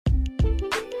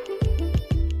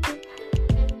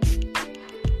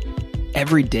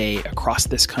Every day across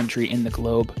this country and the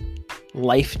globe,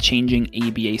 life-changing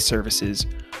ABA services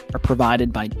are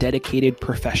provided by dedicated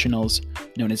professionals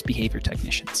known as behavior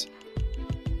technicians.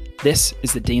 This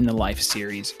is the Day in the Life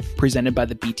series presented by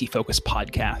the BT Focus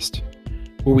podcast,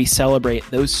 where we celebrate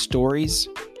those stories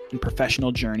and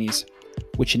professional journeys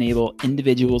which enable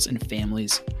individuals and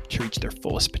families to reach their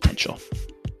fullest potential.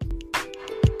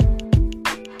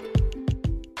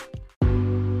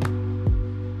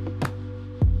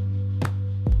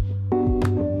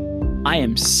 I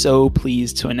am so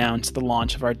pleased to announce the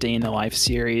launch of our Day in the Life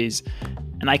series,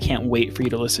 and I can't wait for you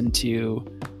to listen to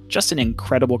just an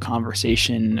incredible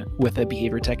conversation with a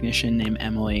behavior technician named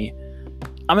Emily.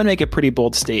 I'm going to make a pretty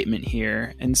bold statement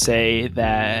here and say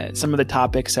that some of the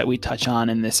topics that we touch on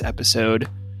in this episode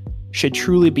should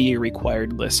truly be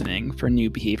required listening for new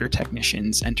behavior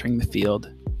technicians entering the field.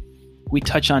 We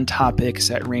touch on topics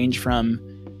that range from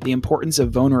the importance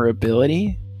of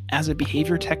vulnerability as a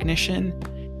behavior technician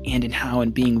and in how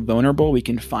in being vulnerable we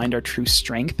can find our true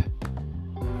strength.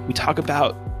 We talk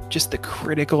about just the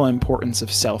critical importance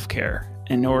of self-care.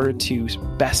 In order to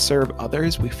best serve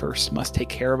others, we first must take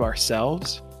care of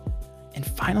ourselves. And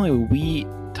finally, we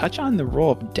touch on the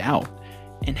role of doubt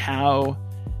and how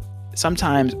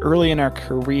sometimes early in our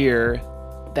career,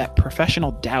 that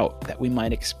professional doubt that we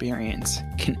might experience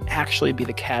can actually be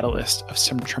the catalyst of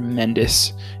some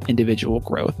tremendous individual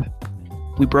growth.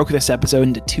 We broke this episode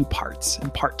into 2 parts,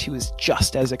 and part 2 is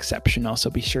just as exceptional, so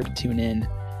be sure to tune in.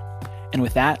 And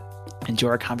with that, enjoy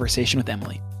our conversation with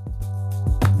Emily.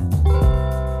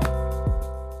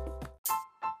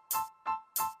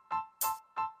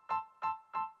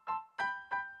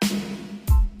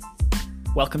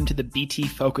 Welcome to the BT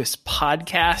Focus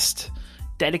podcast,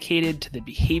 dedicated to the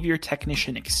behavior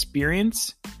technician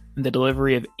experience and the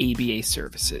delivery of ABA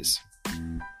services.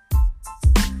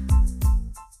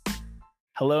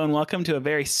 Hello and welcome to a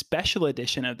very special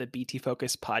edition of the BT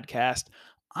Focus podcast.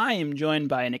 I am joined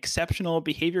by an exceptional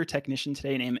behavior technician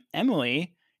today named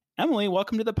Emily. Emily,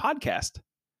 welcome to the podcast.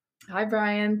 Hi,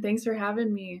 Brian. Thanks for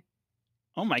having me.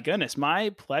 Oh my goodness,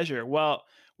 my pleasure. Well,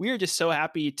 we are just so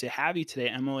happy to have you today,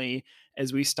 Emily,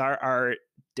 as we start our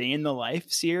Day in the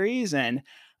Life series. And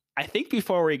I think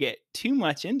before we get too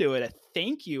much into it, a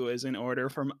thank you is in order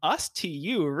from us to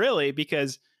you, really,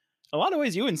 because a lot of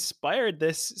ways you inspired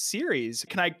this series.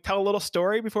 Can I tell a little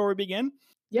story before we begin?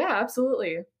 Yeah,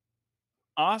 absolutely.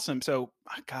 Awesome. So,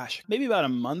 maybe about a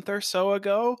month or so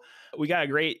ago, we got a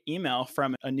great email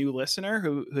from a new listener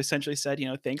who essentially said,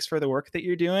 thanks for the work that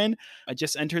you're doing. I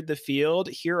just entered the field.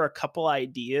 Here are a couple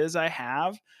ideas I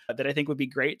have that I think would be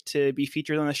great to be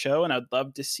featured on the show. And I'd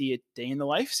love to see a Day in the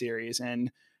Life series. And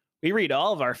we read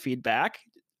all of our feedback.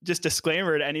 Just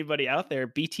disclaimer to anybody out there,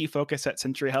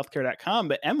 btfocus@centuryhealthcare.com.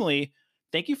 But Emily,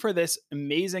 thank you for this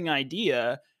amazing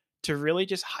idea to really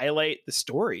just highlight the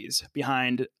stories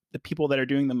behind the people that are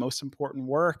doing the most important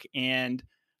work. And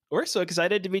we're so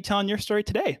excited to be telling your story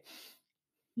today.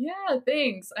 Yeah,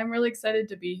 thanks. I'm really excited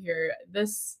to be here.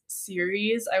 This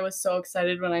series, I was so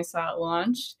excited when I saw it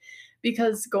launched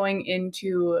because going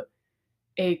into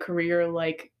a career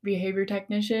like behavior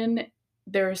technician,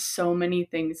 there are so many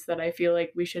things that I feel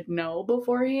like we should know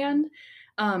beforehand.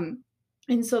 And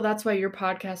so that's why your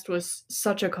podcast was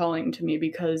such a calling to me,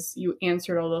 because you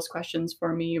answered all those questions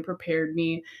for me, you prepared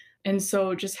me. And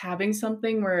so just having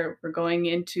something where we're going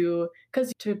into,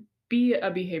 because to be a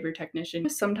behavior technician,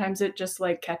 sometimes it just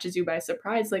like catches you by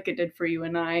surprise, like it did for you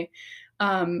and I.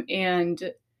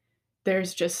 And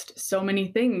there's just so many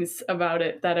things about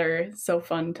it that are so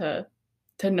fun to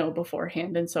know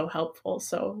beforehand and so helpful.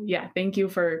 So yeah, thank you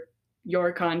for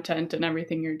your content and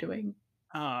everything you're doing.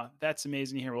 That's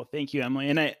amazing to hear. Well, thank you, Emily.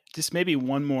 And I just maybe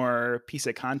one more piece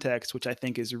of context, which I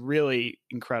think is really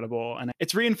incredible. And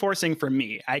it's reinforcing for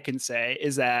me, I can say,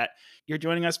 is that you're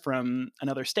joining us from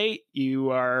another state.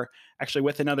 You are actually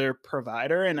with another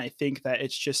provider. And I think that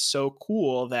it's just so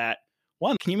cool that,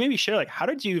 one, can you maybe share, like, how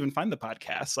did you even find the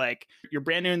podcast? Like, you're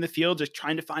brand new in the field, just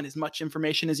trying to find as much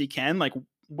information as you can. Like,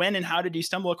 when and how did you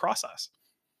stumble across us?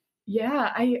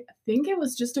 Yeah, I think it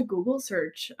was just a Google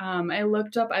search. I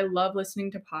looked up, I love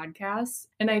listening to podcasts.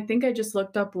 And I think I just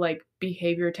looked up like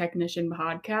behavior technician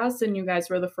podcasts, and you guys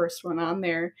were the first one on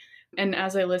there. And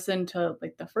as I listened to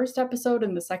like the first episode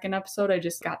and the second episode, I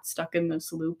just got stuck in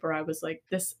this loop where I was like,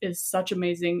 this is such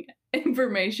amazing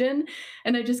information.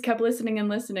 And I just kept listening and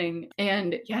listening.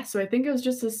 And yeah, so I think it was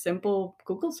just a simple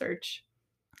Google search.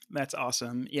 That's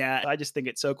awesome. Yeah, I just think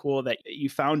it's so cool that you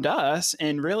found us.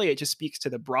 And really, it just speaks to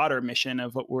the broader mission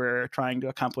of what we're trying to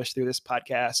accomplish through this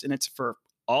podcast. And it's for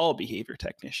all behavior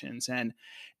technicians. And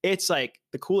it's like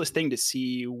the coolest thing to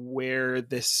see where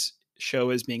this show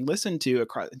is being listened to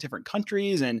across different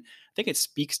countries. And I think it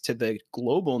speaks to the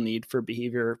global need for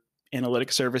behavior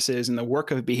analytic services and the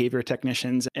work of behavior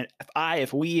technicians. And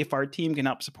if our team can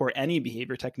help support any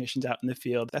behavior technicians out in the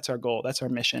field, that's our goal. That's our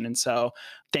mission. And so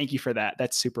thank you for that.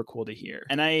 That's super cool to hear.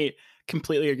 And I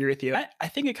completely agree with you. I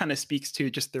think it kind of speaks to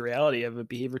just the reality of a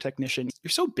behavior technician. You're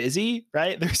so busy,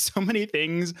 right? There's so many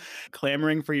things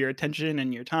clamoring for your attention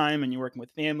and your time, and you're working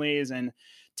with families. And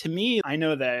to me, I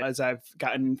know that as I've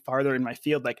gotten farther in my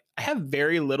field, like I have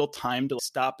very little time to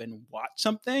stop and watch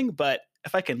something, but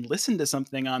if I can listen to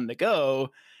something on the go,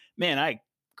 man, I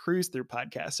cruise through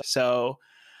podcasts. So,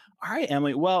 all right,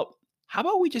 Emily, well, how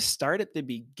about we just start at the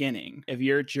beginning of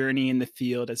your journey in the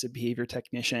field as a behavior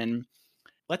technician?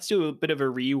 Let's do a bit of a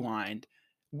rewind.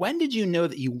 When did you know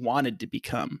that you wanted to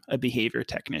become a behavior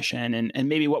technician? And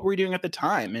maybe what were you doing at the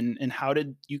time? And how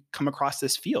did you come across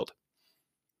this field?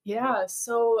 Yeah,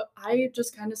 so I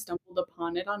just kind of stumbled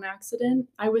upon it on accident.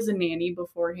 I was a nanny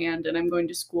beforehand, and I'm going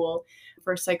to school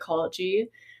for psychology.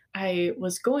 I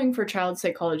was going for child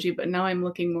psychology, but now I'm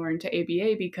looking more into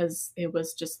ABA because it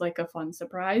was just like a fun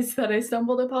surprise that I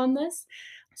stumbled upon this.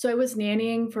 So I was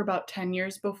nannying for about 10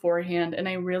 years beforehand, and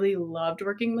I really loved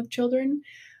working with children,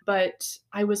 but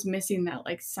I was missing that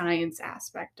like science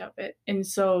aspect of it. And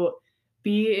so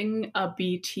being a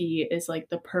BT is like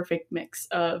the perfect mix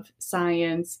of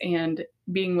science and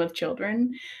being with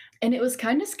children. And it was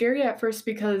kind of scary at first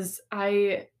because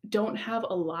I don't have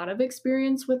a lot of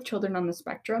experience with children on the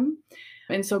spectrum.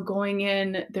 And so going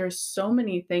in, there's so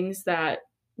many things that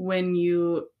when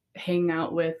you hang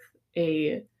out with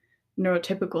a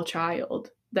neurotypical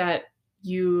child that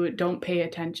you don't pay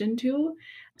attention to.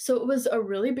 So it was a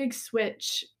really big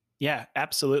switch. Yeah,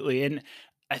 absolutely. And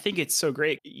I think it's so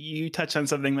great. You touched on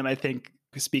something that I think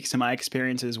speaks to my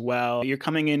experience as well. You're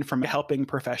coming in from a helping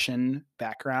profession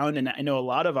background. And I know a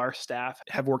lot of our staff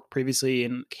have worked previously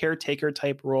in caretaker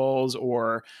type roles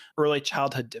or early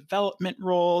childhood development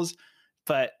roles.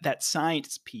 But that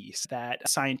science piece, that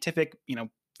scientific,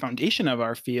 foundation of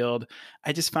our field,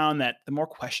 I just found that the more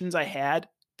questions I had,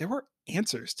 there were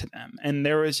answers to them. And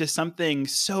there was just something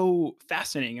so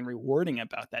fascinating and rewarding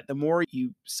about that. The more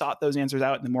you sought those answers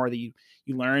out, the more that you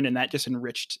learned, and that just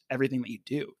enriched everything that you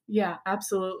do. Yeah,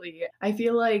 absolutely. I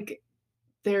feel like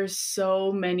there's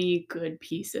so many good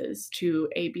pieces to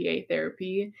ABA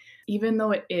therapy. Even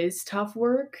though it is tough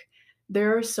work,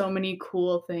 there are so many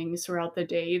cool things throughout the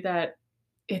day that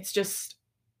it's just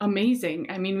amazing.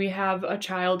 I mean, we have a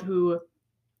child who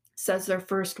says their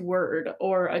first word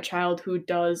or a child who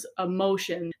does a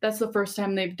motion. That's the first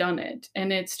time they've done it.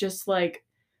 And it's just like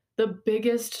the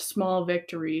biggest small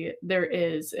victory there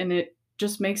is. And it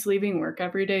just makes leaving work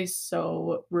every day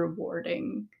so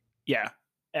rewarding. Yeah,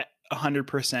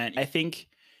 100%. I think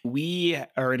we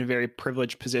are in a very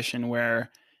privileged position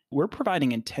where we're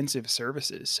providing intensive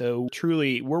services. So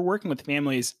truly, we're working with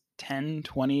families 10,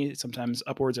 20, sometimes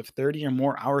upwards of 30 or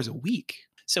more hours a week.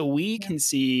 So we can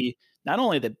see not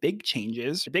only the big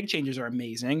changes are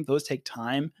amazing, those take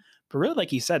time, but really,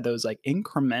 like you said, those like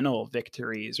incremental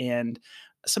victories and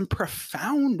some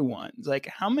profound ones. Like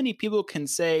how many people can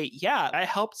say, yeah, I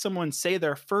helped someone say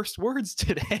their first words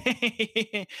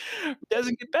today.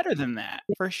 Doesn't get better than that,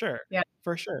 for sure. Yeah.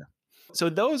 For sure. So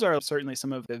those are certainly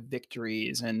some of the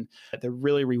victories and the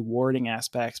really rewarding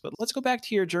aspects. But let's go back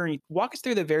to your journey. Walk us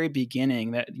through the very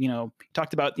beginning that,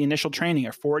 talked about the initial training,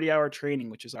 our 40-hour training,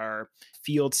 which is our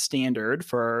field standard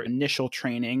for initial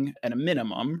training at a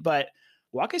minimum. But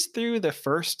walk us through the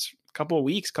first couple of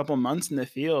weeks, couple of months in the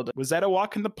field. Was that a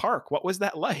walk in the park? What was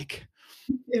that like?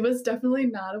 It was definitely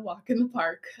not a walk in the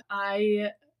park.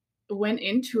 I went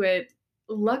into it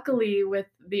luckily with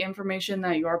the information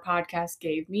that your podcast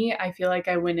gave me. I feel like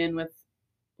I went in with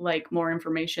like more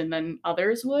information than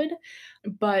others would,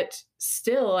 but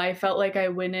still I felt like I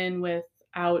went in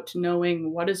without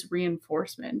knowing what is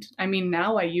reinforcement. I mean,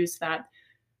 now I use that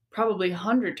probably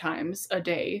 100 times a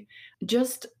day.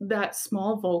 Just that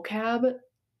small vocab,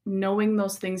 knowing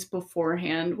those things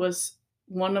beforehand was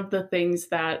one of the things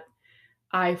that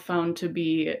I found to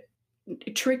be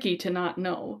tricky to not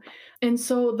know. And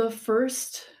so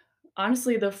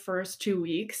honestly, the first 2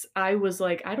 weeks, I was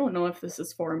like, I don't know if this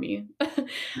is for me.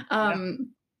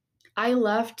 I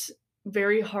left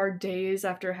very hard days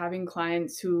after having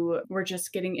clients who were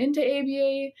just getting into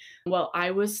ABA. Well,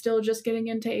 I was still just getting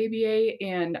into ABA,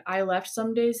 and I left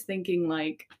some days thinking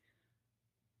like,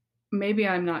 maybe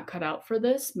I'm not cut out for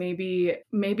this. Maybe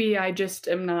I just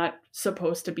am not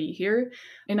supposed to be here.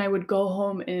 And I would go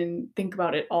home and think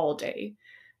about it all day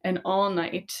and all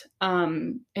night.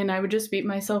 And I would just beat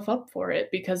myself up for it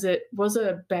because it was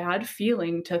a bad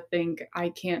feeling to think I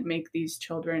can't make these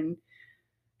children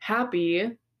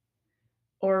happy,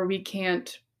 or we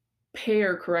can't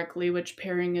pair correctly, which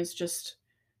pairing is just,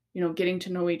 getting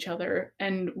to know each other.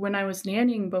 And when I was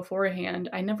nannying beforehand,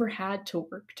 I never had to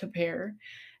work to pair.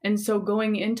 And so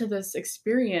going into this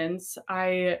experience,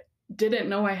 I didn't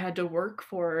know I had to work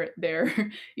for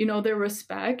their, their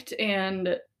respect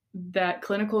and that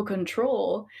clinical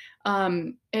control.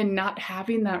 And not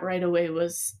having that right away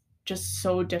was just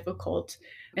so difficult.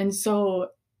 And so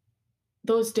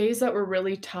those days that were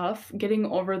really tough, getting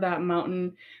over that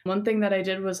mountain, one thing that I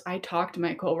did was I talked to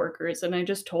my coworkers and I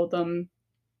just told them,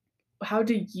 how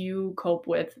do you cope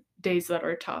with days that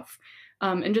are tough?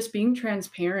 And just being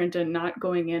transparent and not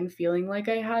going in feeling like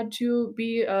I had to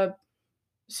be a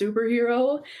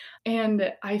superhero.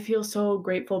 And I feel so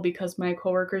grateful because my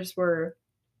coworkers were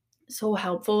so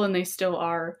helpful, and they still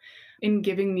are, in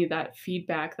giving me that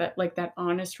feedback, that like that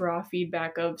honest raw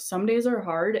feedback of some days are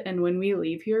hard, and when we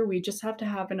leave here we just have to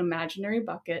have an imaginary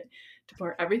bucket to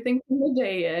pour everything from the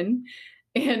day in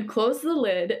and close the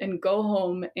lid and go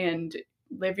home and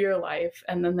live your life,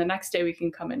 and then the next day we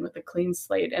can come in with a clean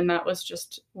slate. And that was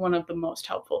just one of the most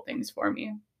helpful things for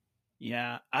me.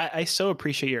 Yeah, I so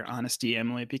appreciate your honesty,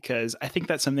 Emily, because I think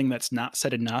that's something that's not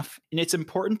said enough. And it's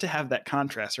important to have that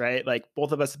contrast, right? Like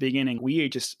both of us at the beginning, we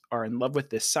just are in love with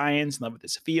this science, in love with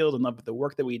this field, in love with the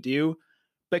work that we do.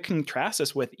 But contrast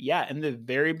us with, yeah, in the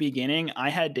very beginning, I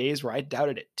had days where I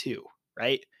doubted it too,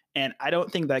 right? And I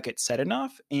don't think that gets said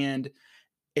enough. And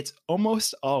it's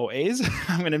almost always,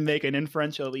 I'm going to make an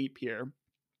inferential leap here.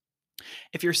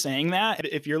 If you're saying that,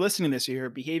 if you're listening to this, you're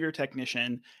a behavior technician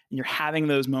and you're having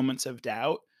those moments of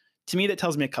doubt, to me, that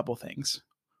tells me a couple things.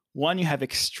 One, you have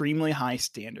extremely high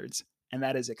standards, and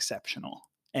that is exceptional.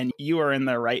 And you are in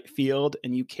the right field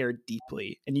and you care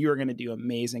deeply and you are going to do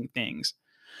amazing things.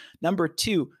 Number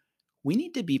two, we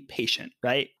need to be patient,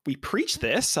 right? We preach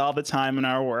this all the time in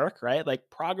our work, right?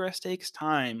 Like progress takes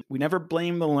time. We never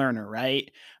blame the learner, right?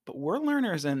 But we're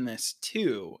learners in this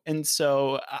too. And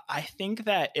so I think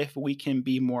that if we can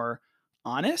be more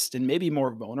honest and maybe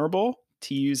more vulnerable,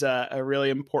 to use a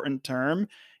really important term,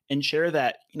 and share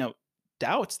that,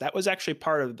 doubts, that was actually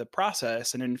part of the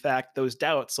process. And in fact, those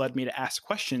doubts led me to ask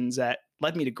questions that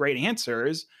led me to great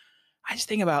answers. I just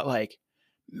think about like,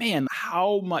 man,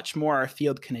 how much more our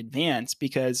field can advance,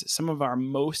 because some of our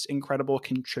most incredible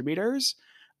contributors,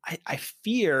 I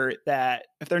fear that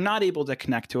if they're not able to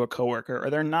connect to a coworker or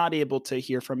they're not able to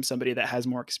hear from somebody that has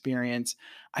more experience,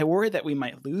 I worry that we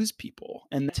might lose people.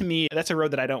 And to me, that's a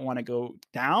road that I don't want to go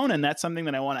down. And that's something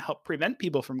that I want to help prevent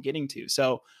people from getting to.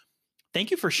 So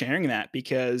thank you for sharing that,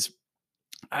 because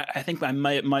I think I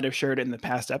might have shared it in the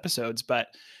past episodes, but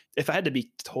if I had to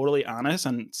be totally honest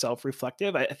and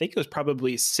self-reflective, I think it was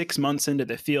probably 6 months into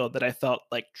the field that I felt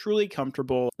like truly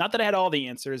comfortable. Not that I had all the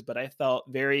answers, but I felt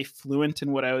very fluent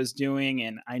in what I was doing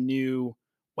and I knew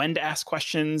when to ask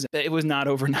questions. It was not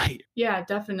overnight. Yeah,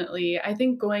 definitely. I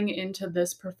think going into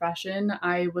this profession,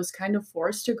 I was kind of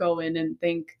forced to go in and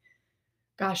think,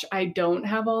 gosh, I don't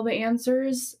have all the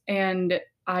answers and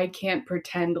I can't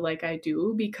pretend like I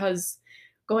do, because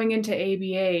going into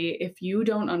ABA, if you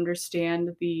don't understand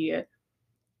the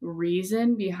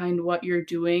reason behind what you're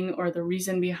doing or the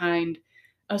reason behind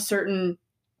a certain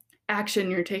action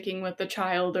you're taking with the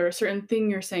child or a certain thing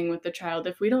you're saying with the child,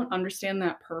 if we don't understand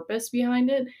that purpose behind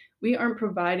it, we aren't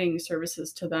providing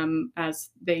services to them as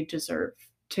they deserve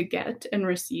to get and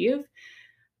receive.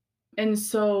 And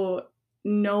so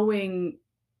knowing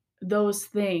those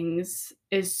things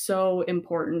is so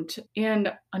important.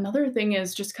 And another thing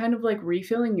is just kind of like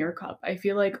refilling your cup. I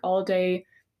feel like all day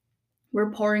we're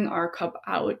pouring our cup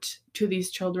out to these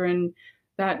children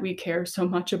that we care so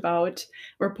much about.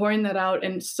 We're pouring that out,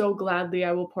 and so gladly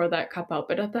I will pour that cup out.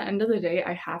 But at the end of the day,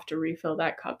 I have to refill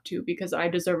that cup too, because I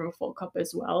deserve a full cup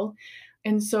as well.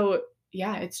 And so,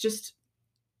 yeah, it's just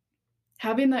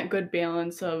having that good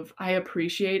balance of I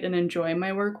appreciate and enjoy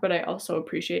my work, but I also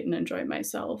appreciate and enjoy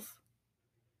myself.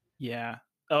 Yeah.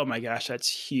 Oh my gosh, that's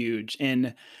huge.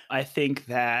 And I think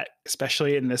that,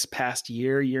 especially in this past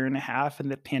year and a half in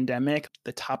the pandemic,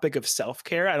 the topic of self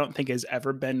care, I don't think has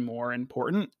ever been more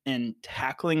important. And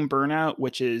tackling burnout,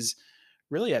 which is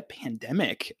really a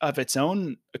pandemic of its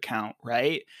own account,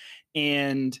 right?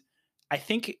 And I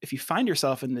think if you find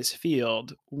yourself in this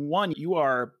field, one, you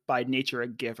are by nature a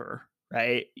giver,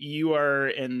 right? You are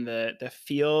in the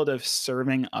field of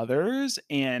serving others.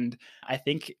 And I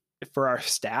think for our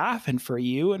staff and for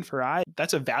you and for I,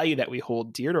 that's a value that we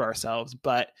hold dear to ourselves.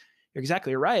 But you're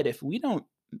exactly right. If we don't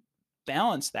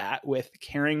balance that with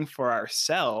caring for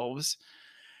ourselves,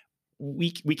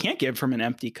 we can't give from an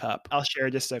empty cup. I'll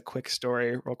share just a quick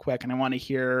story real quick, and I want to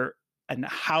hear and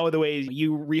how the way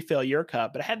you refill your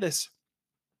cup. But I had this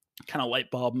kind of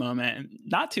light bulb moment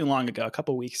not too long ago, a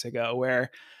couple weeks ago,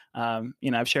 where,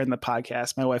 I've shared in the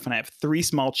podcast, my wife and I have 3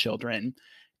 small children,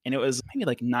 and it was maybe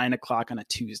like 9 o'clock on a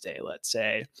Tuesday, let's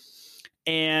say.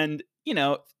 And,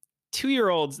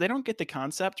 2-year-olds, they don't get the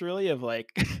concept really of like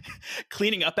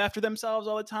cleaning up after themselves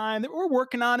all the time. We're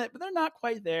working on it, but they're not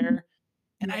quite there.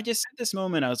 And I just at this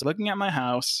moment, I was looking at my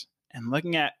house and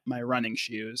looking at my running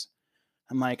shoes.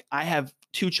 I'm like, I have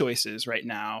 2 choices right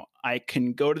now. I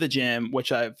can go to the gym,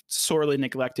 which I've sorely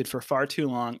neglected for far too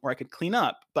long, or I could clean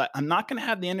up, but I'm not going to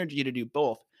have the energy to do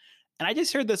both. And I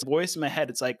just heard this voice in my head.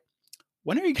 It's like,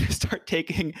 when are you going to start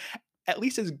taking at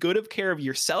least as good of care of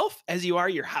yourself as you are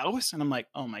your house? And I'm like,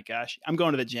 oh my gosh, I'm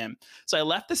going to the gym. So I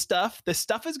left the stuff. The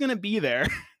stuff is going to be there.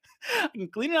 I can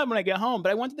clean it up when I get home,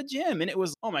 but I went to the gym and it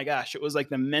was, oh my gosh, it was like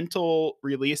the mental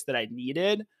release that I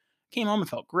needed. Came home and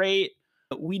felt great.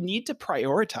 We need to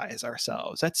prioritize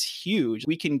ourselves. That's huge.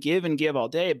 We can give and give all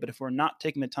day, but if we're not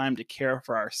taking the time to care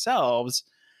for ourselves,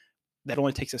 that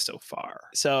only takes us so far.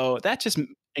 So that's just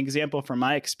an example from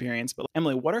my experience. But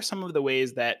Emily, what are some of the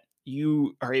ways that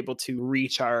you are able to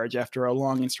recharge after a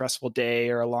long and stressful day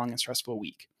or a long and stressful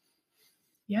week?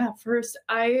 Yeah, first,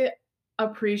 I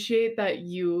appreciate that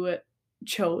you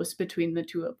chose between the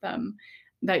 2 of them,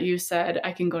 that you said,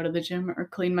 I can go to the gym or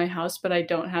clean my house, but I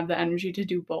don't have the energy to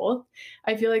do both.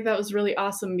 I feel like that was really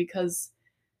awesome because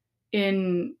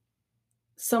in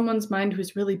someone's mind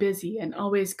who's really busy and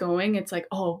always going, it's like,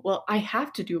 oh, well, I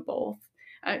have to do both.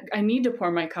 I need to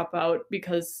pour my cup out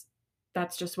because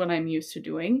that's just what I'm used to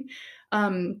doing.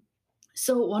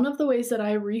 So one of the ways that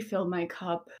I refill my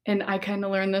cup, and I kind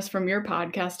of learned this from your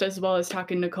podcast as well as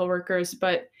talking to coworkers,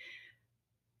 but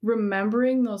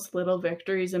remembering those little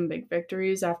victories and big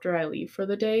victories after I leave for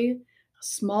the day,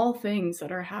 small things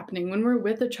that are happening. When we're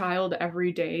with a child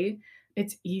every day,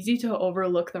 it's easy to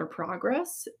overlook their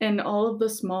progress and all of the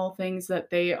small things that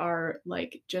they are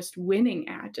like just winning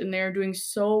at, and they're doing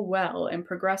so well and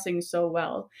progressing so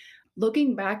well.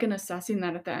 Looking back and assessing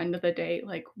that at the end of the day,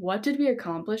 like, what did we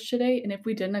accomplish today? And if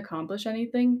we didn't accomplish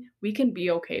anything, we can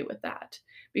be okay with that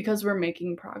because we're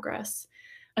making progress.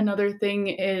 Another thing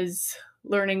is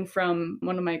learning from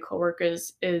one of my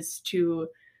coworkers is to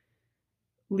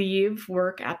leave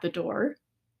work at the door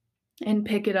and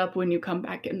pick it up when you come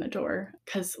back in the door.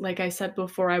 Because like I said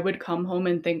before, I would come home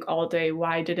and think all day,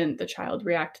 why didn't the child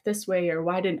react this way? Or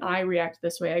why didn't I react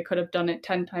this way? I could have done it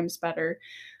 10 times better.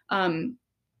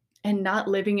 And not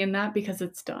living in that because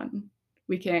it's done.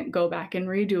 We can't go back and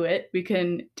redo it. We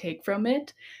can take from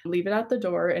it, leave it at the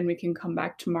door, and we can come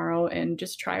back tomorrow and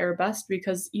just try our best,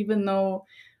 because even though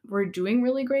we're doing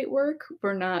really great work,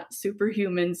 we're not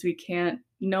superhumans. We can't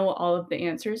know all of the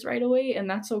answers right away, and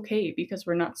that's okay because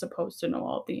we're not supposed to know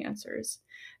all of the answers.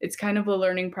 It's kind of a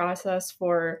learning process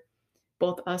for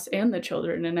both us and the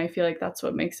children, and I feel like that's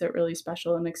what makes it really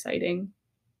special and exciting.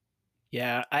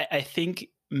 Yeah, I think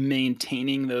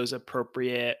maintaining those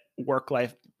appropriate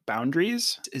work-life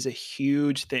boundaries is a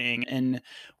huge thing. And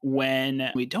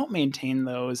when we don't maintain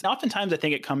those, oftentimes I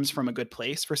think it comes from a good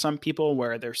place for some people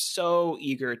where they're so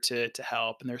eager to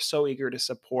help and they're so eager to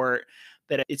support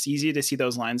that it's easy to see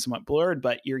those lines somewhat blurred.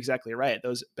 But you're exactly right.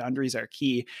 Those boundaries are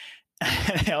key.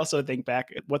 I also think back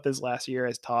at what this last year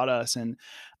has taught us, and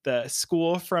the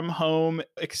school from home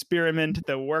experiment,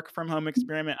 the work from home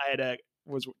experiment.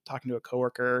 Was talking to a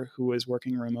coworker who was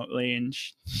working remotely, and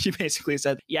she basically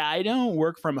said, yeah, I don't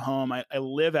work from home. I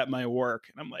live at my work.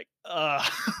 And I'm like,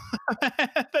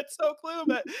 that's so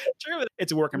true.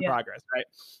 It's a work in progress, right?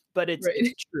 But it's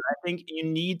true. I think you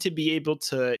need to be able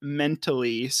to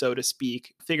mentally, so to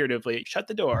speak, figuratively, shut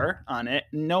the door on it,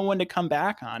 know when to come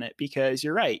back on it, because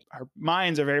you're right. Our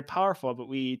minds are very powerful, but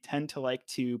we tend to like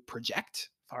to project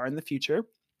far in the future,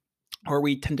 or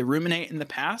we tend to ruminate in the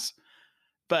past.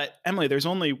 But Emily, there's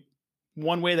only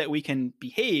one way that we can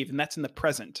behave, and that's in the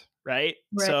present, right?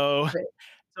 So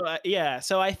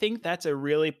I think that's a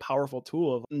really powerful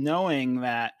tool of knowing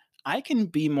that I can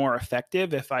be more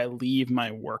effective if I leave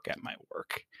my work at my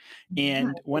work.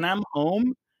 And when I'm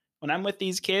home, when I'm with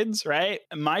these kids, right,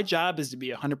 my job is to be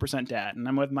 100% dad. And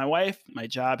I'm with my wife, my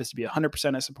job is to be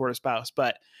 100% a supportive spouse.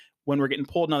 But when we're getting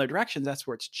pulled in other directions, that's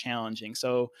where it's challenging.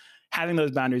 So having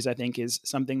those boundaries, I think, is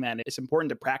something that is important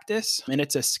to practice. And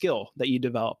it's a skill that you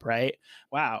develop, right?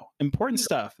 Wow. Important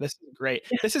stuff. This is great.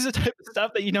 This is the type of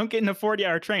stuff that you don't get in a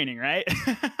 40-hour training, right?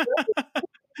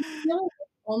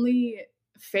 Only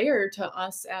fair to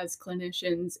us as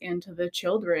clinicians and to the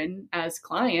children as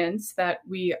clients that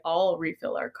we all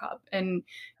refill our cup. And,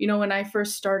 when I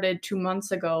first started 2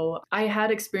 months ago, I had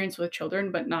experience with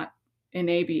children, but not in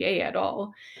ABA at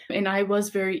all. And I was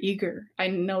very eager. I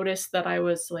noticed that I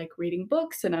was like reading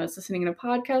books and I was listening to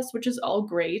podcasts, which is all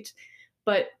great,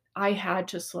 but I had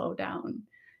to slow down.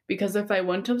 Because if I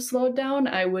wouldn't have slowed down,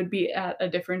 I would be at a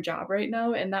different job right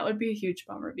now. And that would be a huge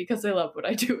bummer because I love what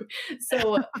I do.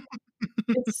 So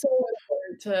it's so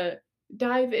important to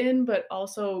dive in, but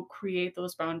also create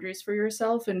those boundaries for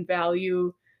yourself and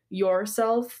value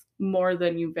yourself more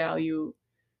than you value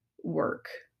work.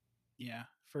 Yeah,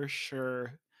 for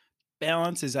sure.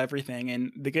 Balance is everything.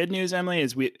 And the good news, Emily,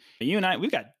 is you and I,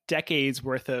 we've got decades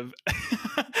worth of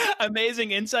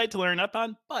amazing insight to learn up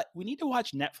on, but we need to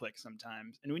watch Netflix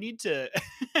sometimes. And we need to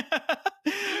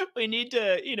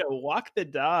walk the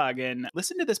dog and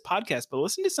listen to this podcast, but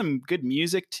listen to some good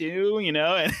music too, and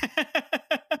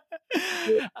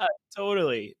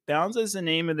totally. Balance is the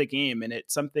name of the game. And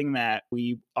it's something that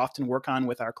we often work on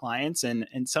with our clients. And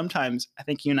sometimes I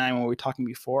think you and I, when we were talking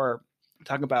before,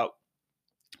 talk about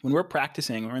when we're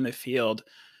practicing, we're in the field,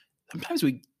 sometimes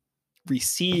we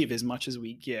receive as much as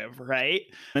we give, right?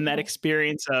 And that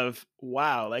experience of,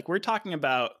 wow, like we're talking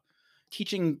about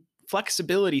teaching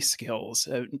flexibility skills,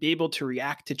 be able to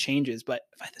react to changes. But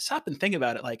if I stop and think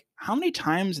about it, like how many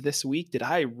times this week did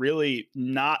I really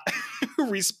not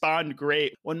respond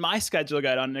great when my schedule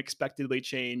got unexpectedly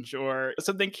changed or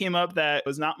something came up that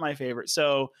was not my favorite?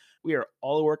 So we are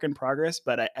all a work in progress,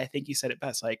 but I think you said it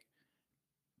best, like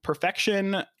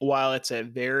perfection, while it's a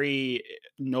very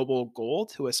noble goal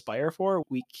to aspire for,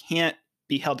 we can't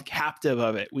be held captive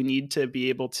of it. We need to be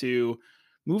able to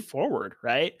move forward,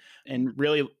 right? And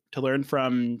really to learn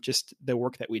from just the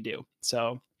work that we do.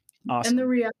 So awesome. And the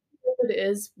reality of it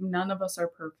is none of us are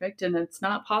perfect, and it's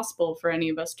not possible for any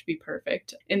of us to be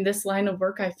perfect. In this line of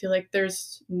work, I feel like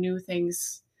there's new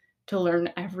things to learn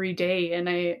every day. And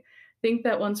I think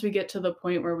that once we get to the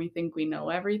point where we think we know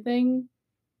everything,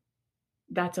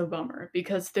 that's a bummer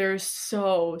because there's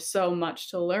so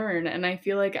much to learn. And I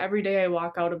feel like every day I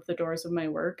walk out of the doors of my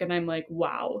work and I'm like,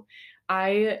 wow,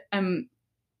 I am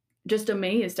just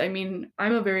amazed. I mean,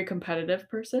 I'm a very competitive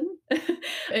person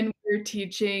and we're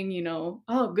teaching,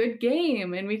 oh, good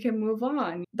game and we can move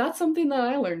on. That's something that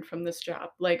I learned from this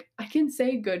job. Like I can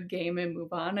say good game and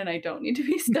move on and I don't need to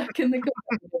be stuck in the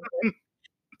competitive.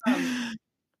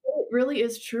 It really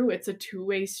is true. It's a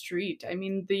two-way street. I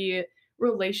mean, the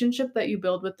relationship that you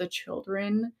build with the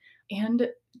children and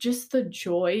just the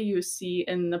joy you see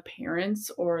in the parents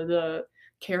or the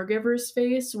caregiver's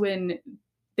face when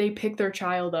they pick their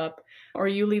child up or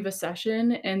you leave a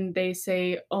session and they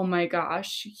say, oh my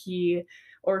gosh, he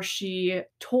or she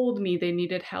told me they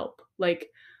needed help. Like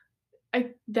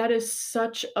that is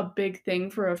such a big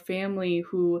thing for a family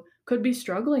who could be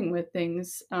struggling with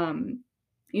things.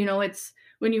 It's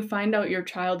when you find out your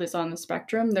child is on the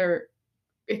spectrum,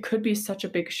 it could be such a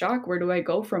big shock. Where do I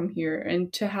go from here?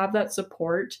 And to have that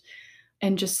support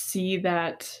and just see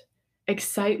that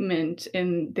excitement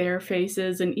in their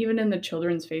faces and even in the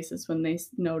children's faces when they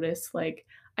notice, like,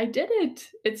 I did it.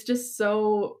 It's just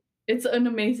it's an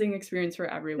amazing experience for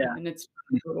everyone. Yeah. And it's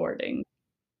rewarding.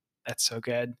 That's so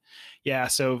good. Yeah.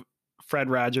 So Fred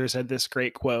Rogers had this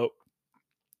great quote.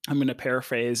 I'm going to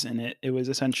paraphrase, and it was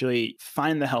essentially,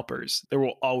 find the helpers. There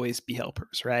will always be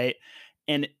helpers, right?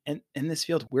 And in this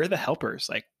field, we're the helpers.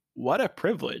 Like, what a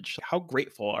privilege. How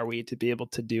grateful are we to be able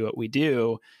to do what we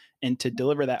do and to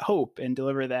deliver that hope and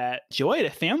deliver that joy to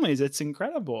families? It's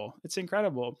incredible. It's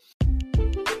incredible.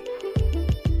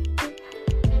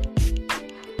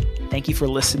 Thank you for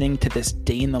listening to this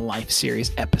Day in the Life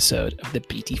series episode of the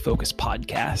BT Focus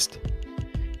podcast.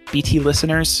 BT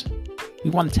listeners,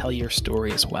 we want to tell your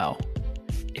story as well.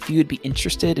 If you would be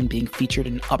interested in being featured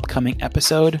in an upcoming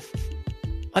episode,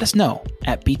 let us know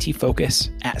at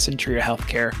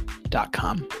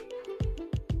btfocus@centuriahealthcare.com.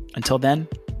 Until then,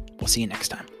 we'll see you next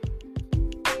time.